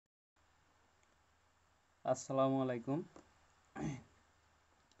আসসালামু আলাইকুম।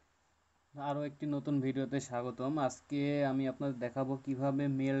 আরও একটি নতুন ভিডিওতে স্বাগতম। আজকে আমি আপনাদের দেখাবো কিভাবে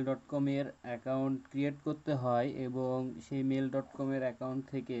মেল.com এর অ্যাকাউন্ট ক্রিয়েট করতে হয় এবং সেই মেল.com এর অ্যাকাউন্ট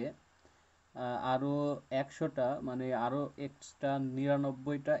থেকে আরও 100টা মানে আরও এক্সট্রা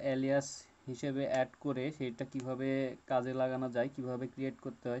 99টা অ্যালিয়াস হিসেবে অ্যাড করে সেইটা কিভাবে কাজে লাগানো যায়, কিভাবে ক্রিয়েট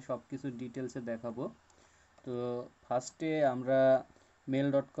করতে হয় সব কিছু ডিটেলসে দেখাবো। তো ফার্স্টে আমরা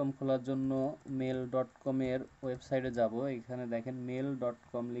মেল.com খোলার জন্য মেল.com এর ওয়েবসাইটে যাব। এখানে দেখেন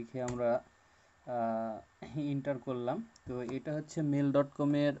মেল.com লিখে আমরা এন্টার করলাম। তো এটা হচ্ছে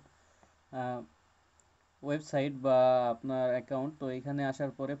মেল.com এর ওয়েবসাইট বা আপনার অ্যাকাউন্ট। তো এখানে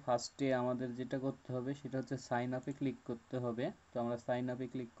আসার পরে ফার্স্টে আমাদের যেটা করতে হবে সেটা হচ্ছে সাইন আপে ক্লিক করতে হবে। তো আমরা সাইন আপে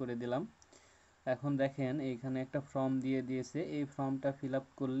ক্লিক করে দিলাম। এখন দেখেন এইখানে একটা ফর্ম দিয়ে দিয়েছে, এই ফর্মটা ফিল আপ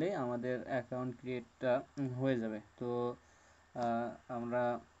করলে আমাদের অ্যাকাউন্ট ক্রিয়েটটা হয়ে যাবে। তো আমরা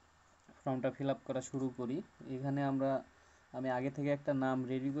ফর্মটা ফিল আপ করা শুরু করি। এখানে আমি আগে থেকে একটা নাম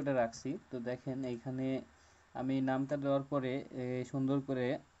রেডি করে রাখছি। তো দেখেন এইখানে আমি নামটা দেওয়ার পরে সুন্দর করে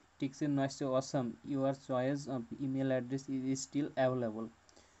টিকসিন আসছে awesome, your choice of email address is still available.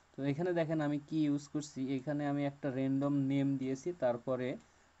 তো এখানে দেখেন আমি কি ইউজ করছি, এখানে আমি একটা র্যান্ডম নেম দিয়েছি, তারপরে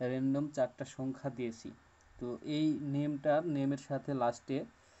র্যান্ডম 4টা সংখ্যা দিয়েছি। তো এই নেমের সাথে লাস্টে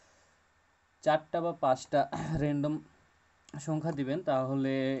 4টা বা 5টা র্যান্ডম সংখ্যা দিবেন,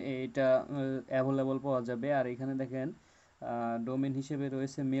 তাহলে এইটা অ্যাভেলেবল পাওয়া যাবে। আর এখানে দেখেন ডোমেন হিসেবে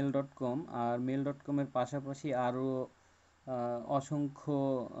রয়েছে মেল.com, আর মেল.com-এর পাশাপাশি আরও অসংখ্য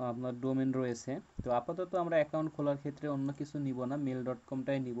আপনার ডোমেন রয়েছে। তো আপাতত আমরা অ্যাকাউন্ট খোলার ক্ষেত্রে অন্য কিছু নিব না,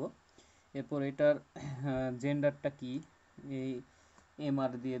 মেল.com-টাই নিব। এরপর এটার জেন্ডারটা কি, এই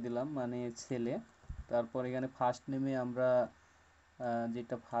এমআর দিয়ে দিলাম, মানে ছেলে। তারপর এখানে ফার্স্ট নেমে আমরা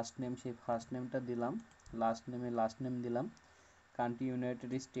যেটা ফার্স্ট নেম সেই ফার্স্ট নেমটা দিলাম, লাস্ট নেমে লাস্ট নেম দিলাম। কান্ট্রি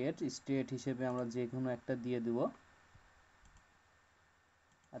ইউনাইটেড স্টেট হিসেবে আমরা যে কোনো একটা দিয়ে দেব।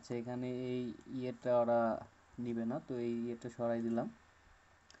 আচ্ছা, এখানে এই ইয়েটা ওরা নিবে না, তো এই ইয়েটা সরাই দিলাম।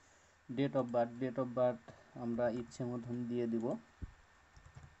 ডেট অফ বার্থ আমরা ইচ্ছে মতন দিয়ে দিব।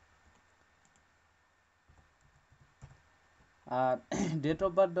 আর ডেট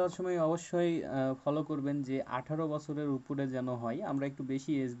অফ বার্থ দেওয়ার সময় অবশ্যই ফলো করবেন যে 18 বছরের উপরে যেন হয়। আমরা একটু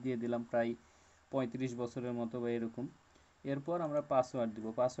বেশি এজ দিয়ে দিলাম, প্রায় 35 বছরের মতো বা এরকম। এরপর আমরা পাসওয়ার্ড দিব,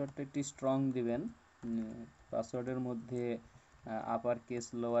 পাসওয়ার্ডটা একটু স্ট্রং দিবেন। পাসওয়ার্ডের মধ্যে upper case,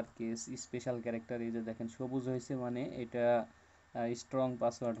 lower case, special character, এই যে দেখেন সবুজ হয়েছে মানে এটা স্ট্রং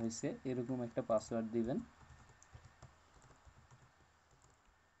পাসওয়ার্ড হয়েছে, এরকম একটা পাসওয়ার্ড দিবেন।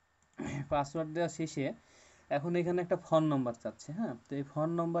 পাসওয়ার্ড দেওয়া শেষে এখন এখানে একটা ফোন নম্বর চাচ্ছে। হ্যাঁ, তো এই ফোন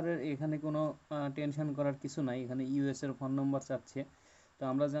নম্বরের এখানে কোনো টেনশন করার কিছু নাই, এখানে ইউএস এর ফোন নম্বর চাচ্ছে। তো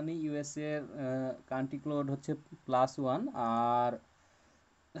আমরা জানি ইউএস এর কান্ট্রি কোড হচ্ছে +1, আর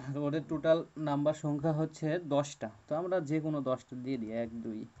ওদের টোটাল নাম্বার সংখ্যা হচ্ছে 10টা। তো আমরা যে কোনো 10টা দিয়ে দিই, 1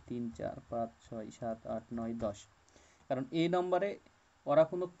 2 3 4 5 6 7 8 9 10। কারণ এই নম্বরে ওরা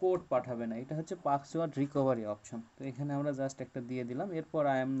কোনো কোড পাঠাবে না, এটা হচ্ছে পাসওয়ার্ড রিকভারি অপশন। তো এখানে আমরা জাস্ট একটা দিয়ে দিলাম। এরপর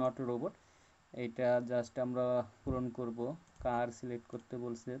আই এম নট রোবট, এইটা জাস্ট আমরা পূরণ করব। কার সিলেক্ট করতে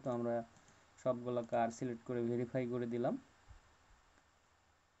বলছে, তো আমরা সবগুলো কার সিলেক্ট করে ভেরিফাই করে দিলাম।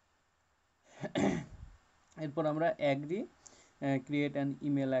 এরপর আমরা অ্যাগ্রি ক্রিয়েট অ্যান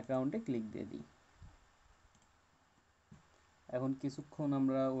ইমেল অ্যাকাউন্টে ক্লিক দিয়ে দিই। এখন কিছুক্ষণ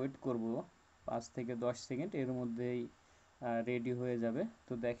আমরা ওয়েট করব, 5 থেকে 10 সেকেন্ড, এর মধ্যেই রেডি হয়ে যাবে।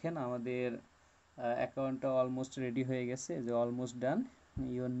 তো দেখেন আমাদের অ্যাকাউন্টটা অলমোস্ট রেডি হয়ে গেছে, যে almost done,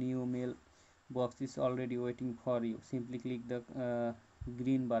 your new mail box is already waiting for you, simply click the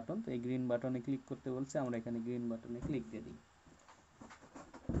green button. তো এই গ্রিন বাটনে ক্লিক করতে বলছে, আমরা এখানে গ্রিন বাটনে ক্লিক দিয়ে দিই।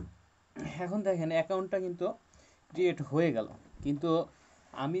 এখন দেখেন অ্যাকাউন্টটা কিন্তু ক্রিয়েট হয়ে গেল। কিন্তু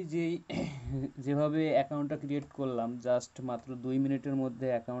আমি যেভাবে অ্যাকাউন্টটা ক্রিয়েট করলাম, জাস্ট মাত্র 2 মিনিটের মধ্যে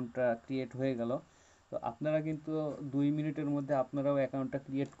অ্যাকাউন্টটা ক্রিয়েট হয়ে গেল। তো আপনারা কিন্তু 2 মিনিটের মধ্যে আপনারাও অ্যাকাউন্টটা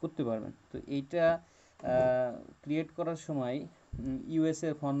ক্রিয়েট করতে পারবেন। তো এইটা ক্রিয়েট করার সময়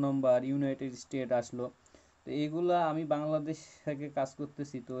ইউএসএর ফোন নম্বর, ইউনাইটেড স্টেট আসলো। তো এইগুলা আমি বাংলাদেশ থেকে কাজ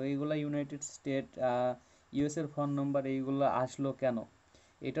করতেছি, তো এইগুলা ইউনাইটেড স্টেট, ইউএসএর ফোন নম্বর এইগুলো আসলো কেন,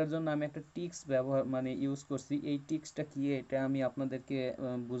 এটার জন্য আমি একটা টিক্স ব্যবহার মানে ইউজ করছি। এই টিক্সটা কি এটা আমি আপনাদেরকে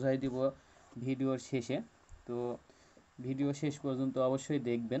বুঝাই দিব ভিডিওর শেষে। তো ভিডিও শেষ পর্যন্ত অবশ্যই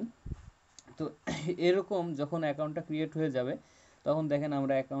দেখবেন। তো এরকম যখন অ্যাকাউন্টটা ক্রিয়েট হয়ে যাবে, তখন দেখেন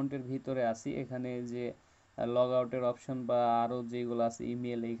আমরা অ্যাকাউন্টের ভিতরে আসি। এখানে যে লগ আউটের অপশন বা আরও যেগুলো আছে,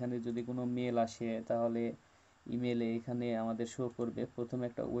 ইমেল, এখানে যদি কোনো মেল আসে তাহলে ইমেলে এখানে আমাদের শো করবে। প্রথমে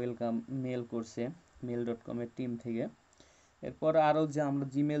একটা ওয়েলকাম মেল করছে মেল.com-এর টিম থেকে। এরপর আরও যে আমরা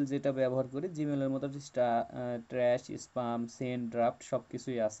জিমেল যেটা ব্যবহার করি, জিমেলের মতো ট্র্যাশ, স্পাম, সেন্ড, ড্রাফট সব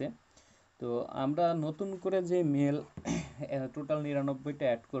কিছুই আছে। তো তো আমরা নতুন করে যে মেল টোটাল 99টা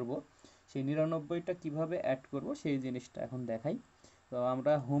অ্যাড করব, সেই 99টা কিভাবে অ্যাড করব সেই জিনিসটা এখন দেখাই। তো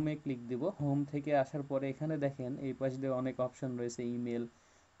আমরা হোমে ক্লিক দিব। হোম থেকে আসার পরে এখানে দেখেন এই পাশ দিয়ে অনেক অপশন রয়েছে, email,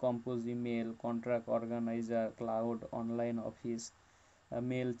 compose email, contract organiser, cloud, online office,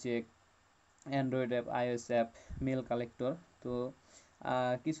 mail check, Android app, iOS app, mail collector. তো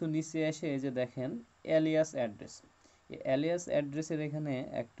কিছু নিচে এসে এই যে দেখেন অ্যালিয়াস অ্যাড্রেস। অ্যালিয়াস অ্যাড্রেসের এখানে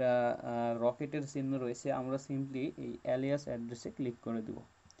একটা রকেটের চিহ্ন রয়েছে, আমরা সিম্পলি এই অ্যালিয়াস অ্যাড্রেসে ক্লিক করে দেব।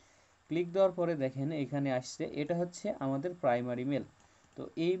 ক্লিক দেওয়ার পরে দেখেন এখানে আসছে, এটা হচ্ছে আমাদের প্রাইমারি মেল। তো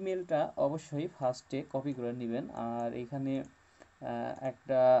এই মেলটা অবশ্যই ফার্স্টে কপি করে নেবেন, আর এখানে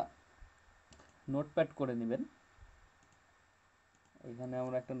একটা নোটপ্যাড করে নেবেন। এখানে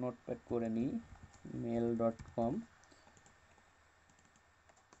আমরা একটা নোটপ্যাড করে নিই, mail.com।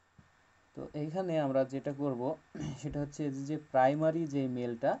 তো এইখানে আমরা যেটা করব সেটা হচ্ছে যে প্রাইমারি যে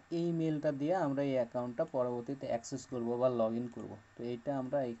মেলটা, এই মেলটা দিয়ে আমরা এই অ্যাকাউন্টটা পরবর্তীতে অ্যাক্সেস করব বা লগ ইন করবো। তো এইটা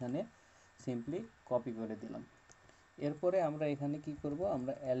আমরা এখানে সিম্পলি কপি করে দিলাম। এরপরে আমরা এখানে কি করব,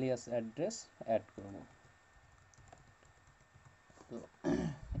 আমরা অ্যালিয়াস অ্যাড্রেস অ্যাড করব। তো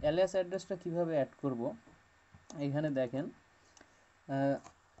অ্যালিয়াস অ্যাড্রেসটা কিভাবে অ্যাড করব, এইখানে দেখেন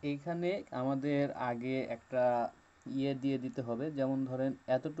এইখানে আমাদের আগে একটা দিয়ে দিতে হবে, যেমন ধরেন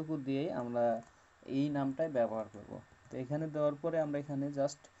এতটুকু দিয়েই আমরা এই নামটাই ব্যবহার করব। তো এখানে দেওয়ার পরে আমরা এখানে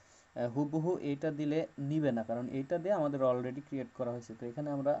জাস্ট হুবহু এইটা দিলে নিবে না, কারণ এইটা দিয়ে আমাদের অলরেডি ক্রিয়েট করা হয়েছে। তো এখানে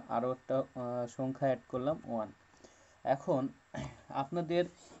আমরা আরও একটা সংখ্যা অ্যাড করলাম 1। এখন আপনাদের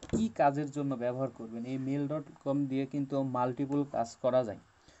কি কাজের জন্য ব্যবহার করবেন, এই mail.com দিয়ে কিন্তু মাল্টিপল কাজ করা যায়।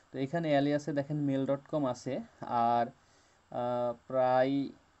 তো এখানে অ্যালিয়াসে দেখেন mail.com আছে, আর প্রায়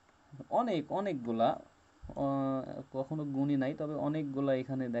অনেকগুলা, কখনো গুণই নাই, তবে অনেকগুলা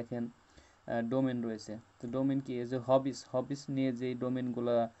এখানে দেখেন ডোমেন রয়েছে। তো ডোমেন কি, এই যে হবিস নিয়ে যে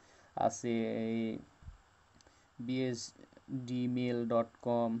ডোমেনগুলা আছে, এই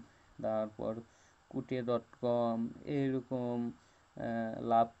bsdmail.com, তারপর কুটে.com, এইরকম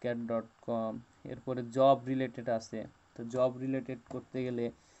লাভক্যাট.com, এরপরে জব রিলেটেড আছে। তো জব রিলেটেড করতে গেলে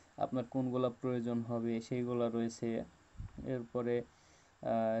আপনার কোনগুলো প্রয়োজন হবে সেইগুলো রয়েছে। এরপরে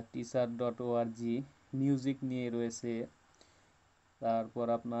টিচার.org, মিউজিক নিয়ে রয়েছে। তারপর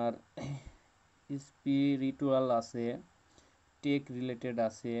আপনার স্পিরিচুয়াল আছে, টেক রিলেটেড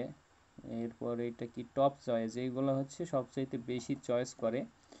আছে। এরপর এটা কি টপ চয়েস, এইগুলো হচ্ছে সবচাইতে বেশি চয়েস করে।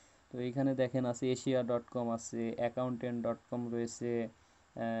 তো এইখানে দেখেন আছে এশিয়া.com আছে, অ্যাকাউন্টেন্ট.com রয়েছে,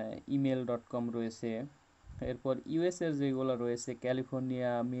 ইমেল.com রয়েছে। এরপর ইউএসের যেগুলো রয়েছে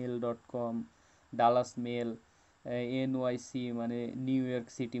ক্যালিফোর্নিয়া মেল.com, ডালাস মেল, এনওয়াইসি মানে নিউ ইয়র্ক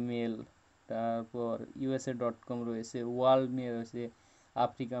সিটি মেল, তারপর ইউএসএ.com রয়েছে, ওয়ার্ল্ড নিয়ে রয়েছে,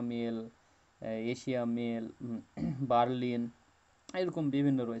 Africa mail, Asia mail, Berlin, এরকম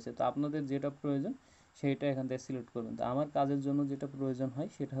বিভিন্ন রয়েছে। তো আপনাদের যেটা প্রয়োজন সেইটা এখান থেকে সিলেক্ট করবেন। তো আমার কাজের জন্য যেটা প্রয়োজন হয়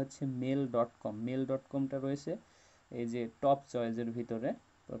সেটা হচ্ছে মেল.com। মেল.comটা রয়েছে এই যে টপ চয়েসের ভিতরে।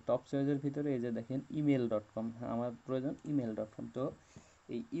 তো টপ চয়েসের ভিতরে এই যে দেখেন ইমেল.com, আমার প্রয়োজন ইমেল.com। তো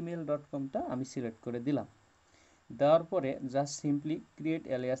এই ইমেল.comটা আমি সিলেক্ট করে দিলাম। দেওয়ার পরে just simply create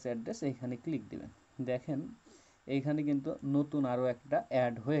alias address এইখানে ক্লিক দিবেন। দেখেন এইখানে কিন্তু নতুন আরও একটা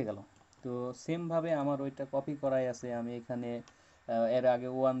অ্যাড হয়ে গেল। তো সেমভাবে আমার ওইটা কপি করাই আছে, আমি এখানে এর আগে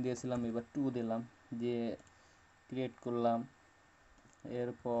 1 দিয়েছিলাম, এবার 2 দিলাম, দিয়ে ক্রিয়েট করলাম।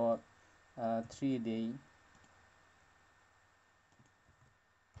 এরপর 3 দেই,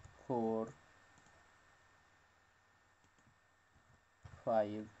 4,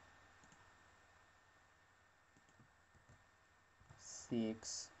 5, 6,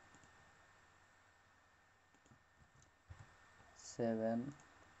 7,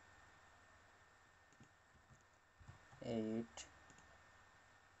 8,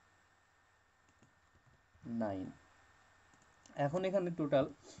 9। এখন এখানে টোটাল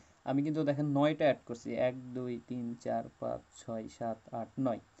আমি কিন্তু দেখেন 9টা অ্যাড করছি, 1 2 3 4 5 6 7 8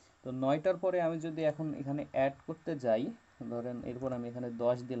 9। তো 9টার পরে আমি যদি এখন এখানে অ্যাড করতে যাই, ধরেন এরপর আমি এখানে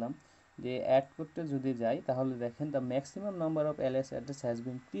 10 দিলাম, যে অ্যাড করতে যদি যাই তাহলে দেখেন the maximum number of LS address has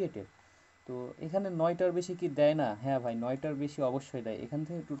been created. তো এখানে 9টার বেশি কি দেয় না? হ্যাঁ ভাই, 9টার বেশি অবশ্যই দেয়। এখান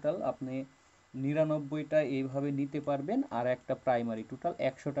থেকে টোটাল আপনি 99টা এইভাবে নিতে পারবেন, আর একটা প্রাইমারি, টোটাল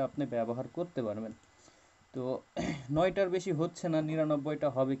 100টা আপনি ব্যবহার করতে পারবেন। তো 9টার বেশি হচ্ছে না, 99টা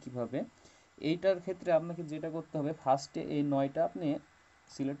হবে কিভাবে? এইটার ক্ষেত্রে আপনাকে যেটা করতে হবে, ফার্স্টে এই 9টা আপনি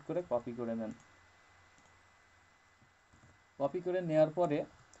সিলেক্ট করে কপি করে নেন। কপি করে নেওয়ার পরে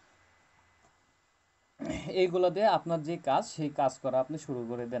এইগুলো দিয়ে আপনার যে কাজ সেই কাজ করা আপনি শুরু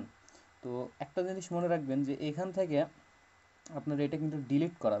করে দেন। তো একটা জিনিস মনে রাখবেন যে এখান থেকে আপনার এটা কিন্তু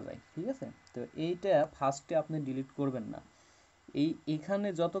ডিলিট করা যায়, ঠিক আছে? তো এইটা ফার্স্টে আপনি ডিলিট করবেন না, এখানে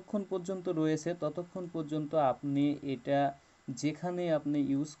যতক্ষণ পর্যন্ত রয়েছে ততক্ষণ পর্যন্ত আপনি এটা যেখানে আপনি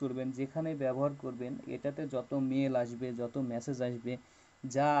ইউজ করবেন, যেখানে ব্যবহার করবেন, এটাতে যত মেল আসবে, যত মেসেজ আসবে,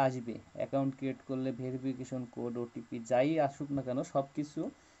 যা আসবে, অ্যাকাউন্ট ক্রিয়েট করলে ভেরিফিকেশন কোড, ওটিপি যাই আসুক না কেন, সব কিছু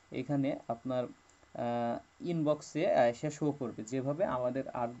এখানে আপনার ইনবক্সে এসে শো করবে, যেভাবে আমাদের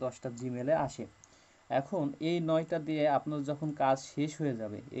 8-10টা জিমেলে আসে। এখন এই 9টা দিয়ে আপনার যখন কাজ শেষ হয়ে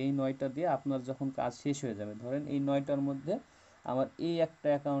যাবে, এই 9টা দিয়ে আপনার যখন কাজ শেষ হয়ে যাবে, ধরেন এই 9টার মধ্যে আমার এই একটা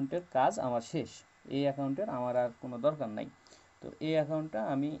অ্যাকাউন্টের কাজ আমার শেষ, এই অ্যাকাউন্টের আমার আর কোনো দরকার নাই, তো এই অ্যাকাউন্টটা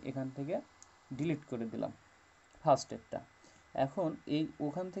আমি এখান থেকে ডিলিট করে দিলাম, ফার্স্ট স্টেপটা। এখন এই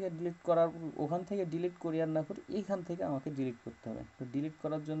ওখান থেকে ডিলিট করি আর না করি, এইখান থেকে আমাকে ডিলিট করতে হবে। তো ডিলিট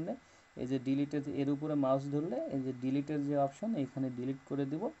করার জন্য এই যে ডিলিটের, এর উপরে মাউস ধরলে এই যে ডিলিটের যে অপশন, এইখানে ডিলিট করে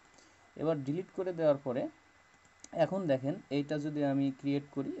দিব। এবার ডিলিট করে দেওয়ার পরে এখন দেখেন এইটা যদি আমি ক্রিয়েট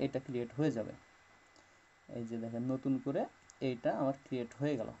করি, এটা ক্রিয়েট হয়ে যাবে। এই যে দেখেন নতুন করে এইটা আমার ক্রিয়েট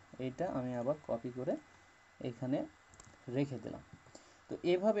হয়ে গেল। এইটা আমি আবার কপি করে এখানে রেখে দিলাম। তো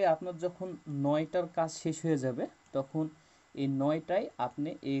এভাবে আপনার যখন 9টার কাজ শেষ হয়ে যাবে, তখন এই 9টাই আপনি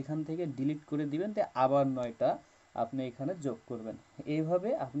এইখান থেকে ডিলিট করে দিবেন, তো আবার 9টা আপনি এখানে যোগ করবেন। এইভাবে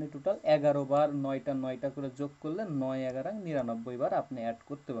আপনি টোটাল 11 বার 9টা 9টা করে যোগ করলে 9 11 99 বার আপনি অ্যাড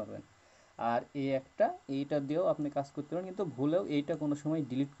করতে পারবেন। আর এইটা দিয়েও আপনি কাজ করতে পারেন, কিন্তু ভুলেও এইটা কোনো সময়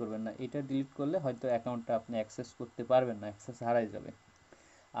ডিলিট করবেন না। এটা ডিলিট করলে হয়তো অ্যাকাউন্টটা আপনি অ্যাক্সেস করতে পারবেন না, অ্যাক্সেস হারাই যাবে।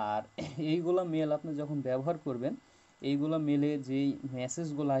 আর এইগুলো মেল আপনি যখন ব্যবহার করবেন, এইগুলো মেলে যেই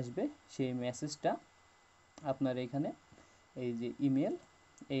মেসেজগুলো আসবে, সেই মেসেজটা আপনার এখানে এই যে ইমেল,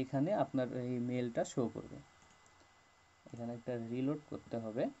 এইখানে আপনার এই মেলটা শো করবে। এখানে একটা রিলোড করতে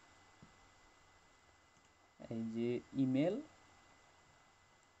হবে। এই যে ইমেল,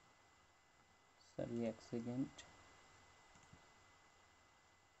 সরি এক সেকেন্ড,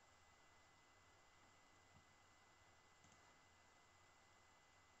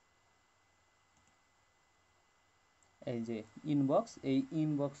 এই যে ইনবক্স, এই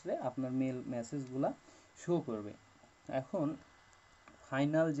ইনবক্সে আপনার মেল মেসেজগুলা শো করবে। এখন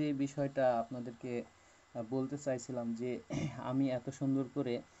ফাইনাল যে বিষয়টা আপনাদেরকে বলতে চাইছিলাম, যে আমি এত সুন্দর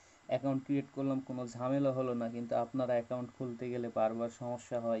করে অ্যাকাউন্ট ক্রিয়েট করলাম, কোনো ঝামেলা হলো না, কিন্তু আপনারা অ্যাকাউন্ট খুলতে গেলে বারবার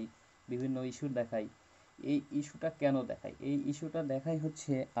সমস্যা হয়, বিভিন্ন ইস্যু দেখায়। এই ইস্যুটা কেন দেখায়? এই ইস্যুটা দেখায়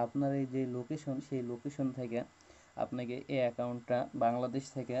হচ্ছে আপনার এই যে লোকেশন, সেই লোকেশন থেকে আপনাকে এই অ্যাকাউন্টটা বাংলাদেশ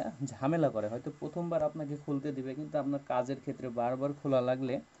থেকে ঝামেলা করে। হয়তো প্রথমবার আপনাকে খুলতে দিবে, কিন্তু আপনার কাজের ক্ষেত্রে বারবার খোলা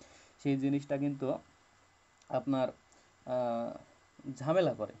লাগলে সেই জিনিসটা কিন্তু আপনার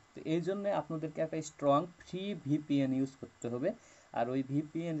ঝামেলা করে। তো এই জন্যে আপনাদেরকে একটা স্ট্রং ফ্রি ভিপিএন ইউজ করতে হবে। আর ওই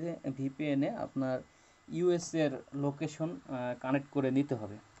ভিপিএনে আপনার ইউএসের লোকেশন কানেক্ট করে নিতে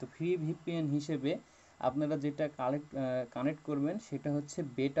হবে। তো ফ্রি ভিপিএন হিসেবে আপনারা যেটা কানেক্ট করবেন সেটা হচ্ছে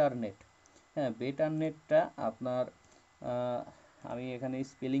বেটার নেট। হ্যাঁ, বেটার নেটটা আপনার আমি এখানে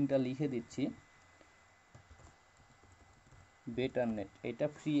স্পেলিংটা লিখে দিচ্ছি। বেটার নেট, এটা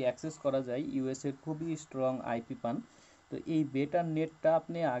ফ্রি অ্যাক্সেস করা যায়, ইউএসএ খুবই স্ট্রং আইপি পান। তো এই বেটার নেটটা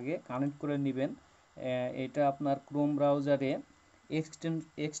আপনি আগে কানেক্ট করে নেবেন। এটা আপনার ক্রোম ব্রাউজারে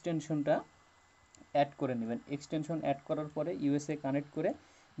এক্সটেনশনটা অ্যাড করে নেবেন। এক্সটেনশন অ্যাড করার পরে ইউএসএ কানেক্ট করে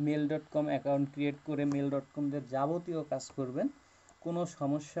mail.com অ্যাকাউন্ট ক্রিয়েট করে mail.com দিয়ে যাবতীয় কাজ করবেন, কোনো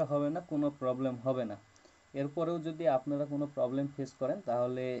সমস্যা হবে না, কোনো প্রবলেম হবে না। এরপরেও যদি আপনারা কোনো প্রবলেম ফেস করেন,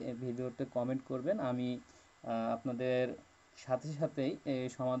 তাহলে ভিডিওতে কমেন্ট করবেন, আমি আপনাদের সাথে সাথেই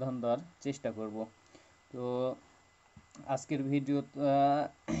সমাধান দেওয়ার চেষ্টা করব। তো আজকের ভিডিওটা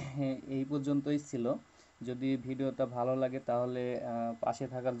এই পর্যন্তই ছিল। যদি ভিডিওটা ভালো লাগে তাহলে পাশে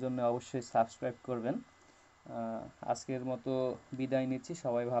থাকার জন্য অবশ্যই সাবস্ক্রাইব করবেন। আজকের মতো বিদায় নিচ্ছি,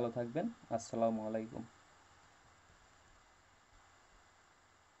 সবাই ভালো থাকবেন। আসসালামু আলাইকুম।